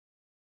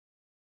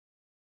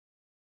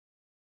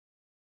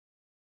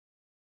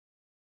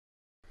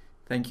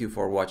Thank you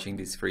for watching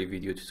this free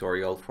video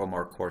tutorial from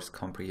our course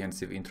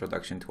Comprehensive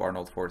Introduction to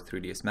Arnold for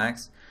 3ds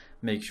Max.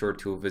 Make sure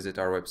to visit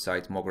our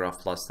website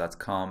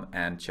mographplus.com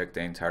and check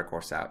the entire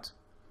course out.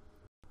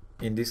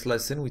 In this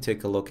lesson, we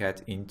take a look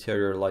at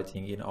interior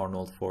lighting in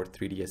Arnold for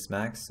 3ds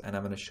Max, and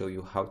I'm going to show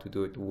you how to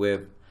do it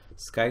with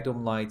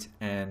skydome light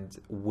and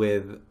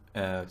with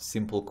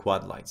simple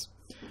quad lights.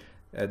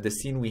 The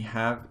scene we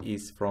have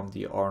is from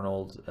the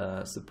Arnold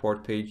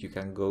support page. You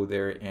can go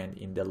there and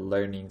in the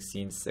learning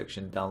scenes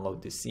section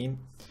download the scene.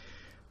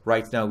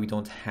 Right now we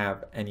don't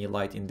have any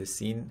light in the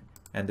scene,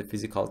 and the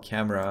physical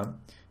camera,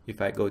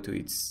 if I go to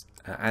its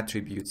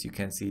attributes, you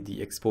can see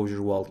the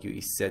exposure value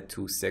is set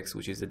to 6,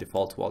 which is the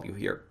default value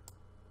here.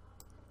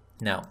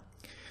 Now,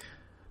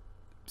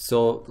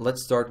 so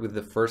let's start with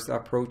the first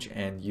approach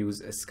and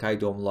use a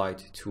skydome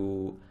light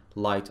to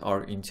light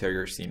our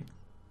interior scene.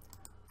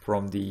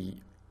 From the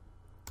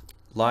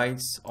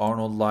lights,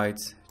 Arnold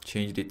lights,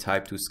 change the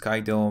type to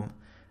skydome.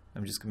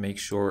 I'm just gonna make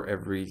sure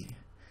every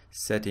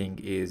setting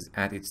is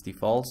at its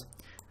default,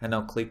 and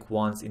now click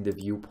once in the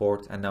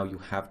viewport, and now you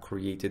have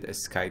created a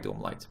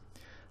skydome light.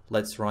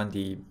 Let's run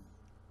the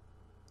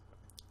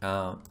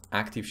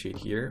active shade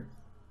here,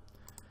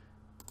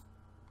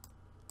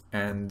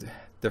 and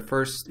the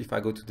first, if I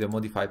go to the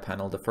modify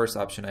panel, the first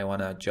option I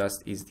want to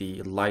adjust is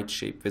the light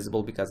shape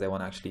visible, because I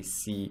want to actually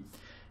see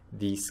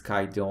the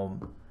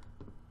skydome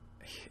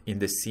in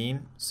the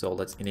scene. So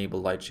let's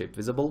enable light shape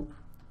visible,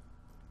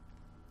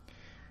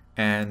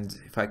 and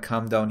if I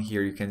come down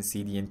here, you can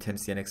see the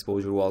intensity and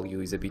exposure value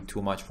is a bit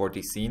too much for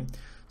this scene.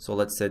 So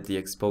let's set the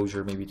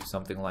exposure maybe to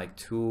something like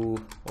 2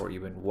 or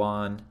even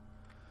 1,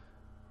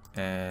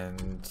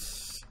 and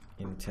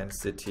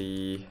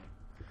intensity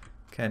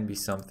can be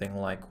something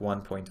like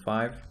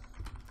 1.5,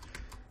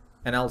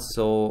 and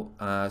also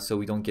so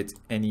we don't get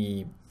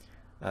any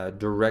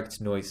direct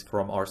noise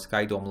from our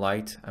skydome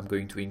light, I'm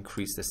going to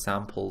increase the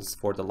samples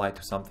for the light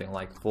to something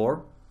like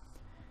 4,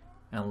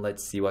 and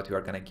let's see what we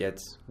are gonna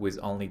get with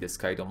only the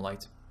skydome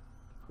light.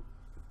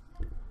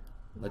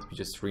 Let me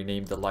just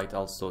rename the light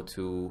also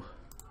to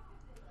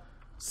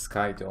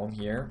skydome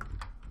here.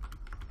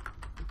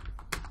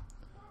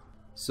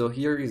 So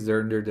here is the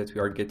render that we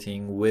are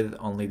getting with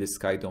only the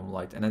skydome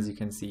light, and as you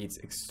can see, it's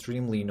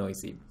extremely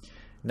noisy.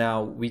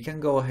 Now we can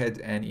go ahead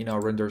and in our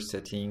render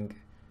setting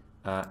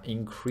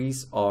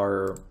increase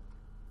our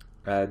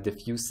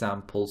diffuse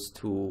samples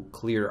to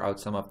clear out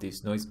some of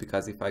this noise,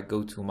 because if I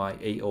go to my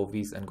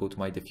AOVs and go to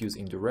my diffuse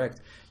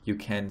indirect, you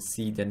can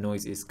see the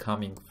noise is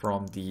coming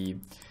from the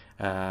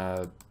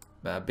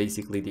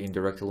basically the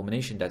indirect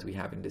illumination that we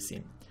have in the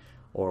scene,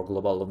 or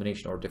global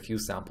illumination, or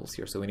diffuse samples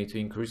here. So we need to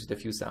increase the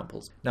diffuse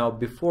samples. Now,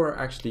 before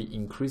actually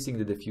increasing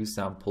the diffuse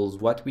samples,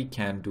 what we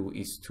can do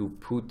is to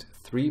put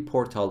 3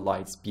 portal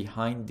lights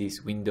behind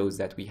these windows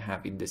that we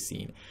have in the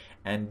scene,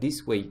 and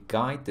this way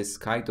guide the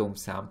skydome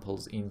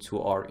samples into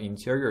our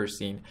interior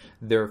scene,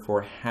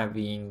 therefore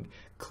having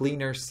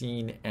cleaner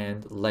scene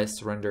and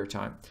less render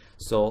time.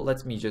 So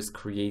let me just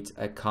create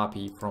a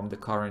copy from the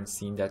current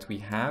scene that we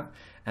have,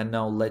 and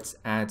now let's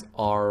add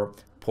our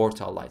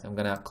portal light. I'm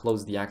gonna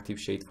close the active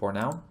shade for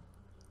now,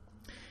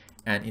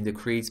 and in the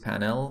create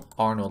panel,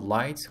 Arnold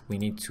light, we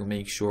need to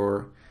make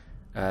sure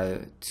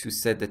to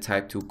set the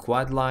type to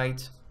quad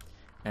light,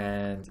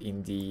 and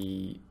in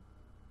the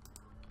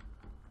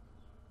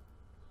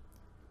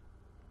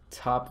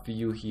top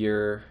view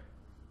here,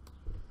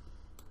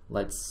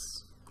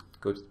 let's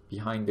go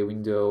behind the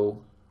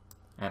window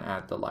and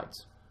add the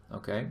light.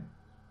 Okay,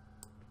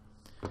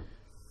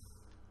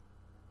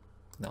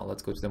 now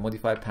let's go to the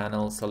modify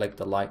panel, select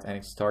the light and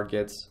its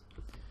target,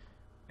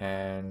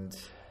 and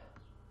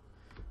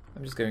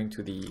I'm just going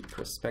to the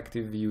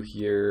perspective view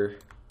here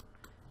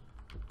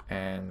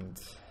and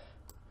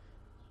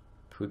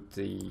put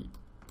the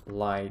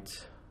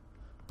light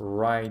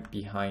right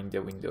behind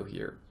the window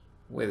here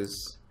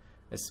with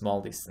a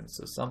small distance.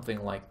 So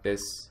something like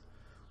this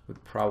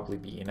would probably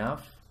be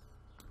enough.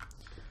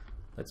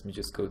 Let me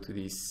just go to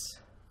this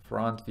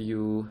front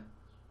view.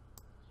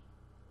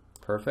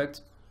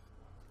 Perfect.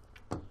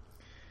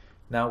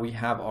 Now we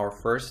have our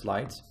first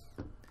light.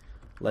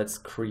 Let's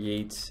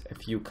create a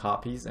few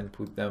copies and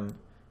put them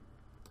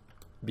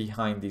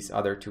behind these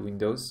other 2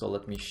 windows. So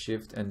let me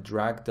shift and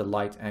drag the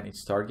light and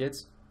its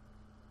targets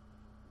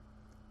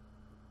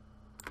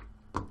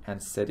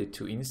and set it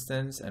to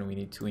instance, and we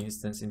need 2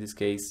 instances in this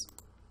case.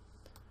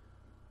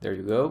 There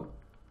you go.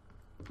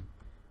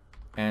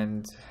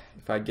 And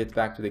if I get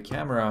back to the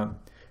camera,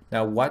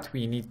 now what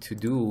we need to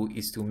do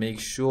is to make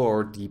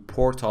sure the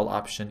portal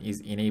option is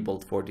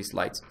enabled for this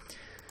light.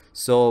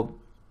 So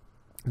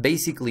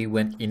basically,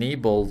 when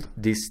enabled,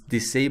 this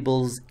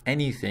disables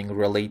anything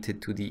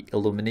related to the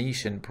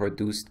illumination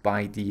produced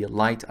by the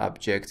light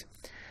object.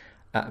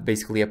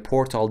 Basically, a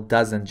portal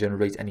doesn't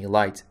generate any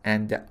light,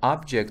 and the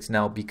object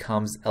now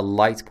becomes a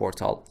light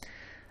portal.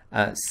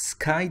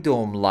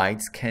 Skydome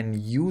lights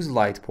can use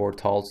light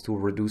portals to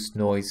reduce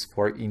noise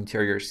for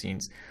interior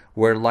scenes,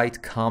 where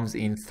light comes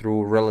in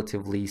through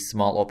relatively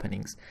small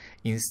openings.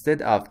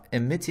 Instead of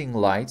emitting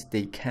light,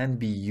 they can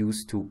be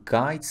used to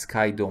guide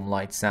sky dome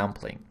light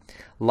sampling.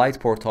 Light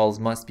portals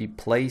must be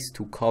placed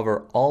to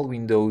cover all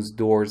windows,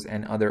 doors,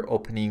 and other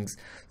openings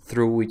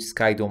through which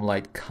sky dome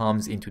light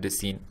comes into the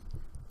scene.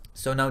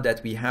 So now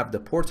that we have the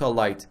portal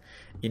light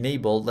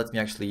enabled, let me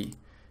actually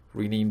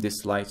rename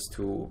this light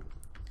to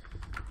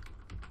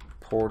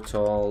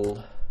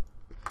Portal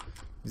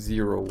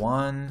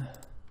 01,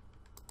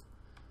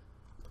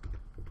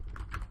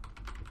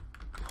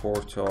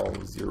 Portal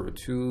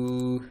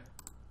 02,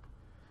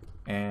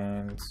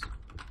 and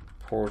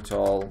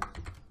Portal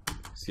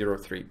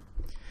 03.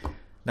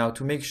 Now,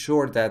 to make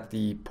sure that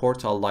the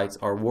portal lights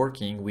are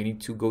working, we need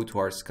to go to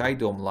our sky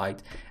dome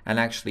light and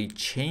actually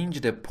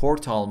change the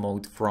portal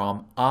mode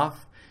from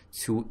off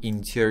to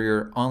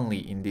interior only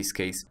in this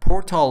case.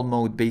 Portal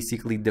mode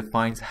basically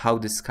defines how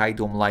the sky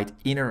dome light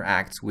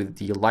interacts with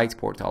the light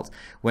portals.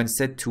 When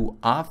set to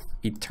off,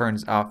 it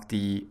turns off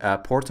the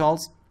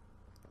portals.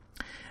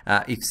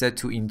 If set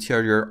to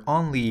interior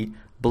only,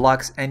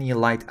 blocks any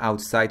light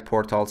outside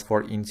portals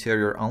for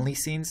interior only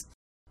scenes.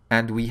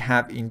 And we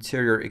have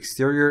interior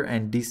exterior,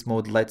 and this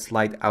mode lets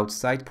light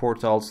outside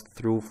portals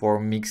through for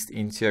mixed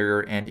interior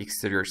and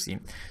exterior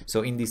scene.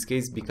 So in this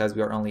case, because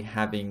we are only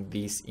having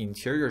this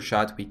interior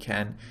shot, we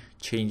can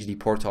change the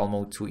portal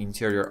mode to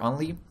interior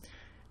only.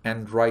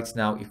 And right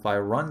now, if I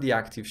run the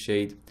active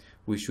shade,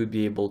 we should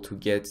be able to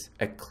get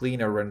a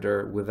cleaner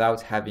render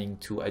without having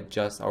to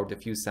adjust our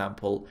diffuse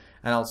sample.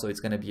 And also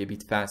it's going to be a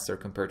bit faster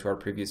compared to our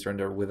previous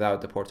render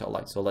without the portal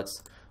light. So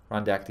let's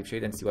run the active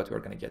shade and see what we're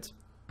going to get.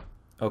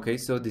 Okay,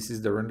 so this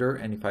is the render,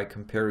 and if I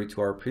compare it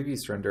to our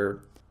previous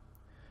render,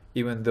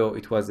 even though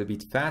it was a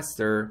bit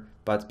faster,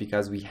 but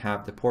because we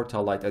have the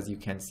portal light, as you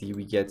can see,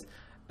 we get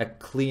a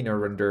cleaner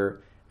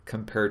render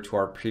compared to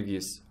our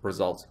previous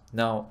result.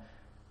 Now,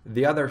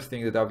 the other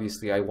thing that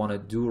obviously I want to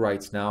do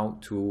right now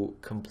to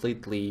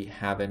completely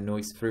have a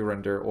noise-free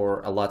render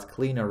or a lot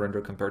cleaner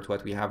render compared to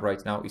what we have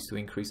right now is to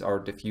increase our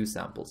diffuse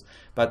samples.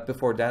 But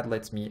before that,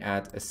 let me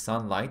add a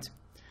sunlight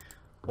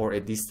or a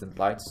distant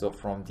light. So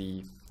from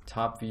the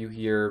top view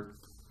here,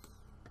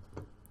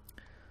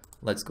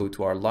 let's go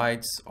to our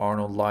lights,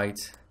 Arnold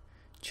light,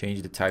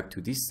 change the type to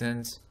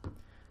distant,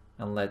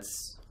 and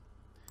let's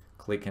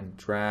click and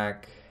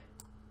drag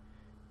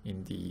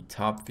in the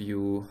top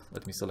view.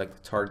 Let me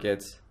select the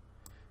target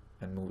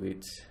and move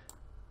it,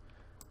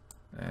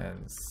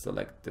 and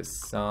select the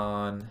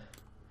sun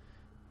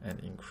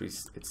and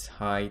increase its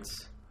height.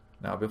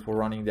 Now, before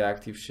running the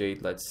active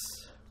shade,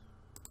 let's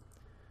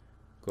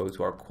go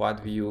to our quad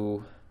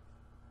view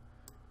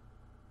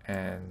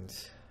and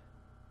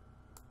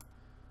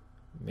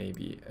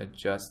maybe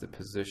adjust the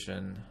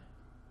position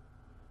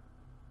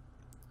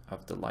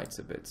of the lights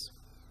a bit.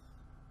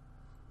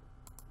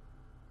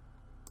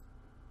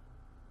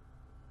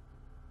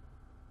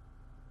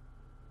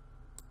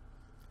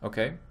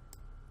 Okay,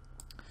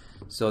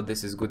 so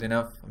this is good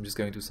enough. I'm just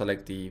going to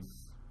select the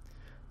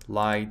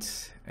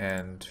light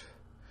and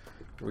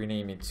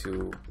rename it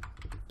to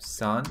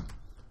sun,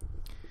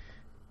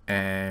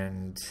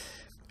 and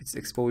its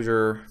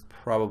exposure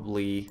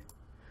probably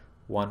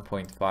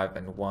 1.5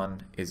 and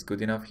 1 is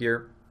good enough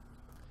here.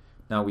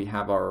 Now we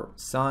have our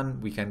sun.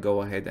 We can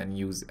go ahead and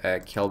use a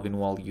Kelvin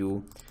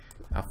value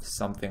of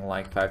something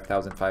like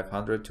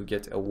 5500 to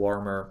get a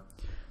warmer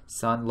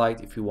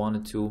sunlight if you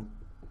wanted to.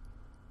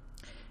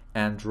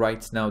 And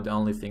right now the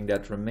only thing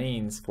that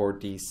remains for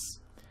this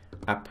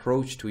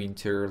approach to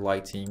interior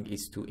lighting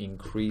is to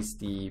increase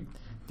the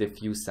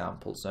diffuse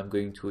samples. So I'm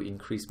going to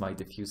increase my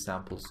diffuse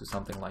samples to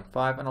something like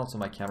 5, and also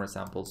my camera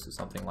samples to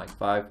something like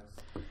 5,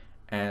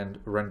 and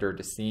render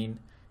the scene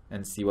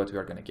and see what we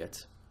are going to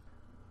get.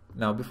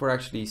 Now, before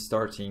actually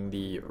starting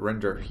the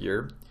render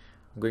here,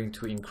 I'm going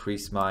to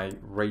increase my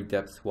ray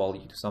depth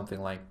value to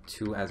something like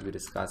 2, as we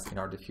discussed in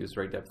our diffuse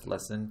ray depth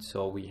lesson,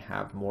 so we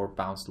have more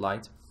bounce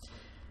light.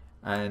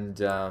 And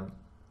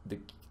the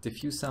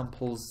diffuse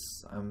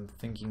samples, I'm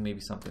thinking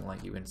maybe something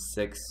like even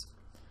 6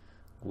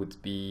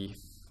 would be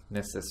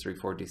necessary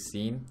for this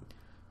scene.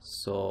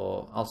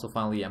 So also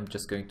finally, I'm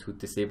just going to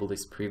disable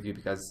this preview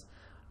because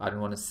I don't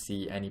want to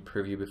see any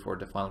preview before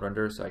the final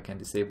render, so I can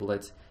disable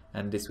it,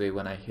 and this way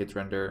when I hit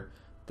render,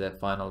 the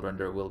final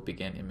render will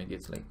begin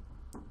immediately.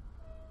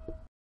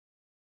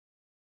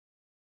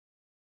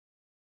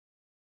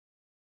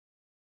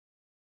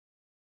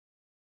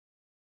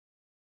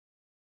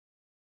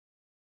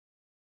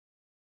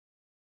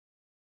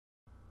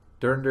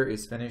 The render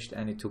is finished,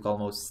 and it took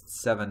almost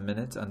 7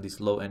 minutes on this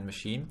low-end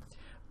machine.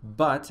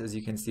 But as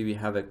you can see, we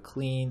have a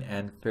clean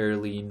and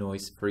fairly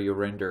noise-free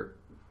render.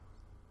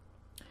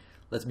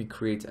 Let me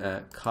create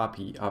a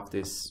copy of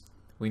this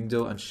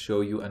window and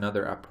show you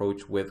another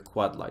approach with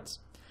quad lights.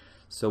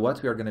 So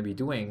what we are going to be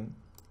doing,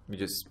 let me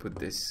just put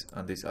this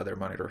on this other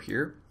monitor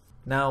here.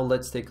 Now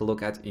let's take a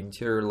look at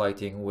interior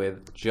lighting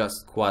with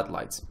just quad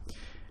lights.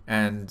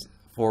 And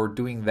for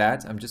doing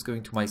that, I'm just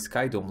going to my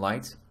sky dome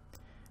light.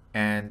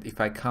 And if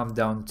I come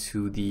down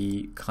to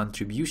the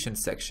contribution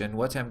section,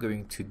 what I'm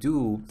going to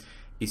do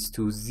is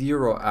to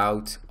zero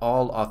out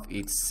all of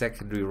its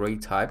secondary ray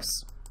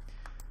types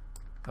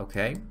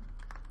Okay,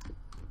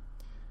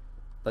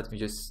 let me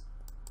just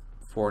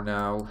for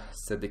now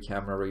set the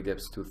camera ray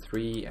depths to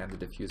 3 and the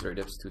diffuse ray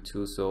depths to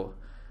 2 so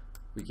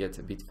we get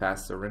a bit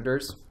faster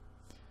renders.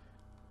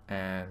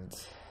 And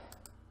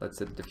let's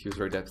set the diffuse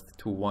ray depth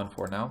to 1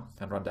 for now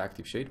and run the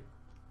active shade.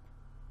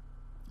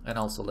 And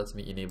also let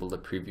me enable the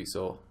preview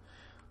so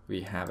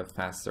we have a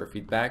faster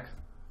feedback.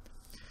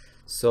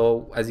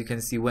 So as you can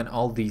see, when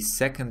all these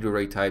secondary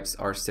ray types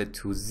are set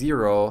to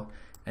 0,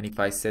 and if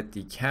I set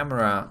the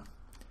camera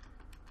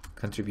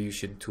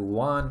contribution to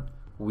 1,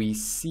 we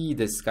see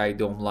the sky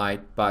dome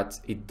light, but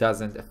it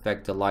doesn't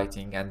affect the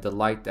lighting, and the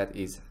light that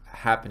is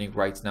happening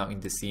right now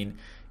in the scene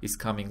is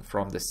coming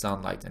from the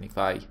sunlight. And if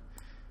I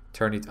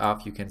turn it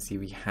off, you can see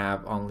we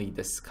have only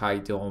the sky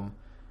dome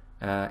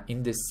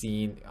in the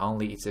scene,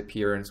 only its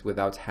appearance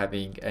without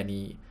having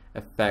any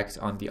effect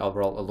on the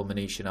overall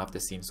illumination of the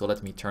scene. So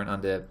let me turn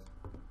on the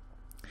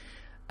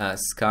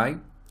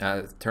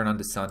turn on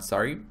the sun,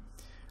 sorry.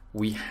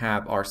 We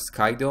have our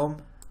sky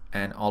dome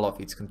and all of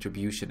its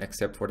contribution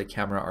except for the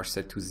camera are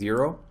set to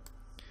 0.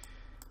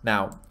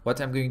 Now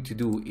what I'm going to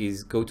do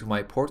is go to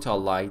my portal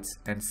lights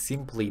and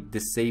simply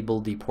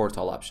disable the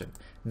portal option.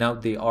 Now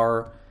they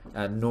are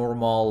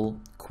normal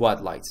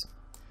quad lights.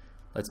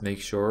 Let's make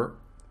sure.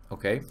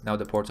 Okay, now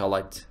the portal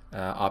light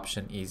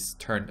option is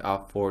turned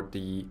off for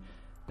the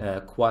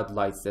quad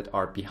lights that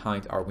are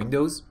behind our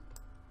windows.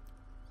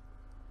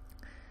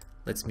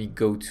 Let me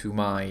go to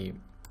my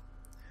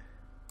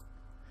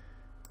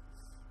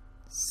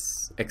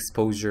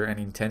exposure and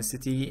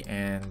intensity,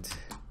 and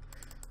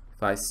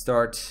if I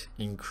start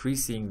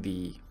increasing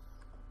the,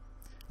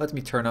 let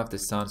me turn off the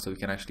sun so we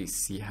can actually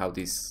see how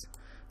these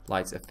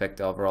lights affect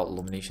the overall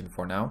illumination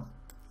for now.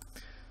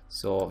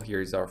 So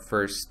here's our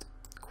first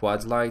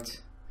quad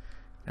light,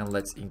 and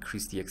let's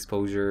increase the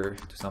exposure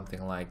to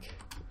something like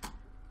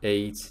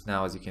 8.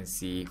 Now as you can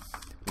see,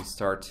 we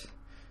start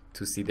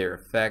to see their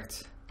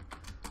effect.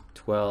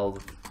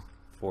 12,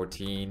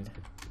 14,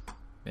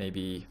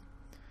 maybe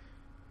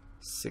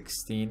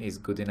 16 is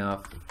good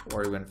enough,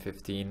 or even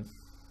 15,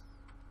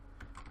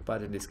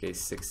 but in this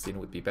case 16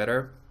 would be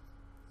better.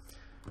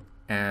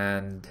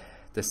 And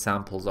the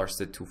samples are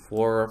set to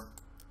 4.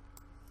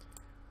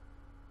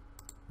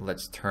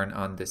 Let's turn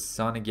on the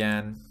sun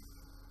again,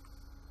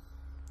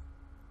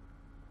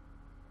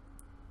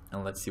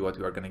 and let's see what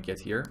we are going to get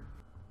here.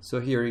 So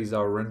here is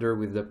our render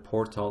with the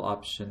portal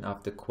option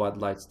of the quad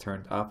lights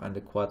turned off and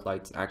the quad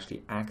lights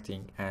actually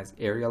acting as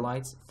area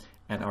lights,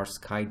 and our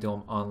sky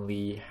dome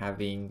only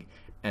having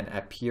an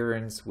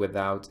appearance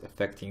without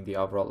affecting the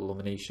overall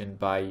illumination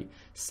by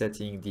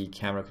setting the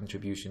camera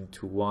contribution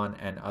to 1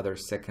 and other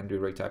secondary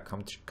ray type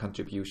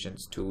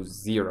contributions to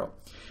 0.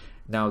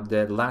 Now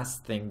the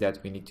last thing that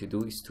we need to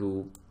do is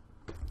to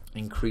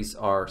increase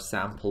our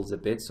samples a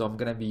bit. So I'm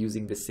going to be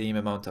using the same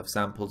amount of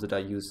samples that I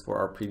used for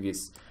our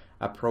previous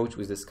approach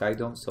with the sky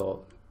dome.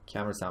 So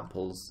camera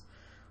samples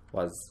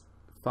was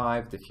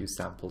 5, diffuse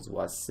samples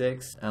was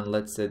 6, and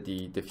let's set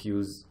the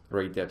diffuse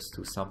ray depths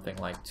to something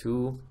like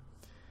 2.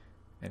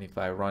 And if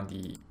I run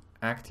the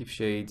active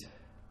shade,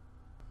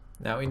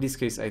 now in this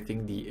case I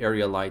think the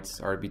area lights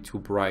are a bit too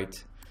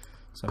bright,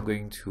 so I'm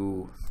going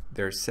to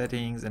their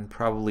settings and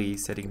probably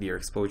setting their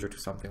exposure to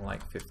something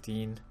like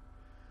 15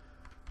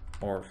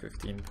 or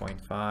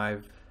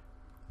 15.5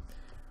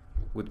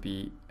 would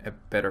be a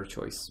better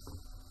choice.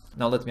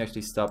 Now let me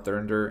actually stop the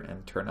render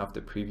and turn off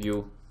the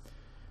preview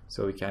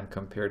so we can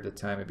compare the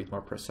time a bit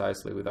more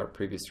precisely with our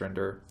previous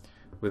render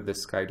with the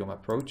sky dome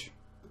approach.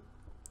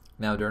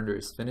 Now the render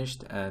is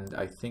finished, and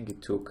I think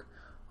it took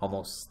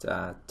almost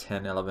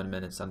 10-11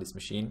 minutes on this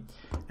machine.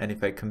 And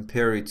if I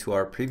compare it to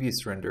our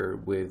previous render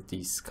with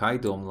the sky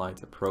dome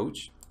light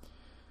approach,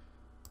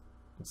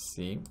 let's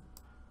see,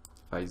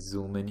 if I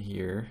zoom in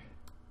here,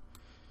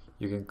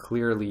 you can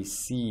clearly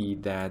see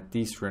that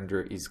this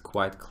render is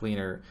quite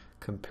cleaner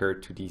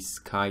compared to the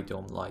sky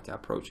dome light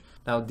approach.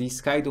 Now the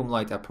sky dome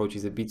light approach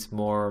is a bit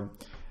more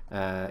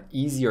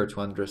easier to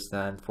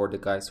understand for the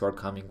guys who are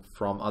coming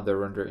from other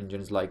render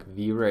engines like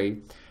V-Ray,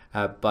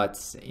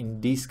 but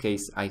in this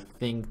case I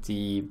think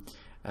the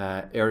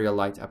area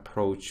light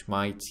approach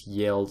might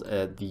yield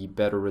the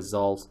better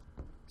results.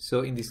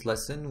 So in this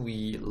lesson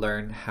we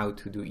learned how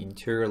to do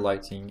interior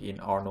lighting in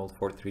Arnold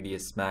for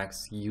 3ds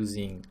Max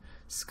using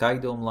sky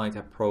dome light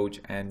approach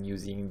and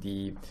using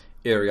the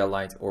area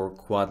light or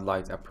quad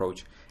light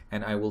approach,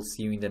 and I will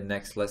see you in the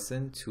next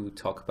lesson to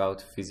talk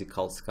about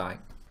physical sky.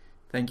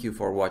 Thank you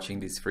for watching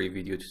this free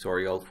video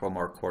tutorial from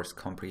our course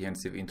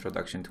Comprehensive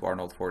Introduction to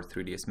Arnold for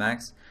 3ds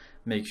Max.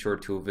 Make sure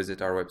to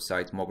visit our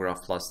website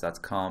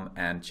mographplus.com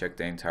and check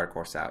the entire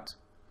course out.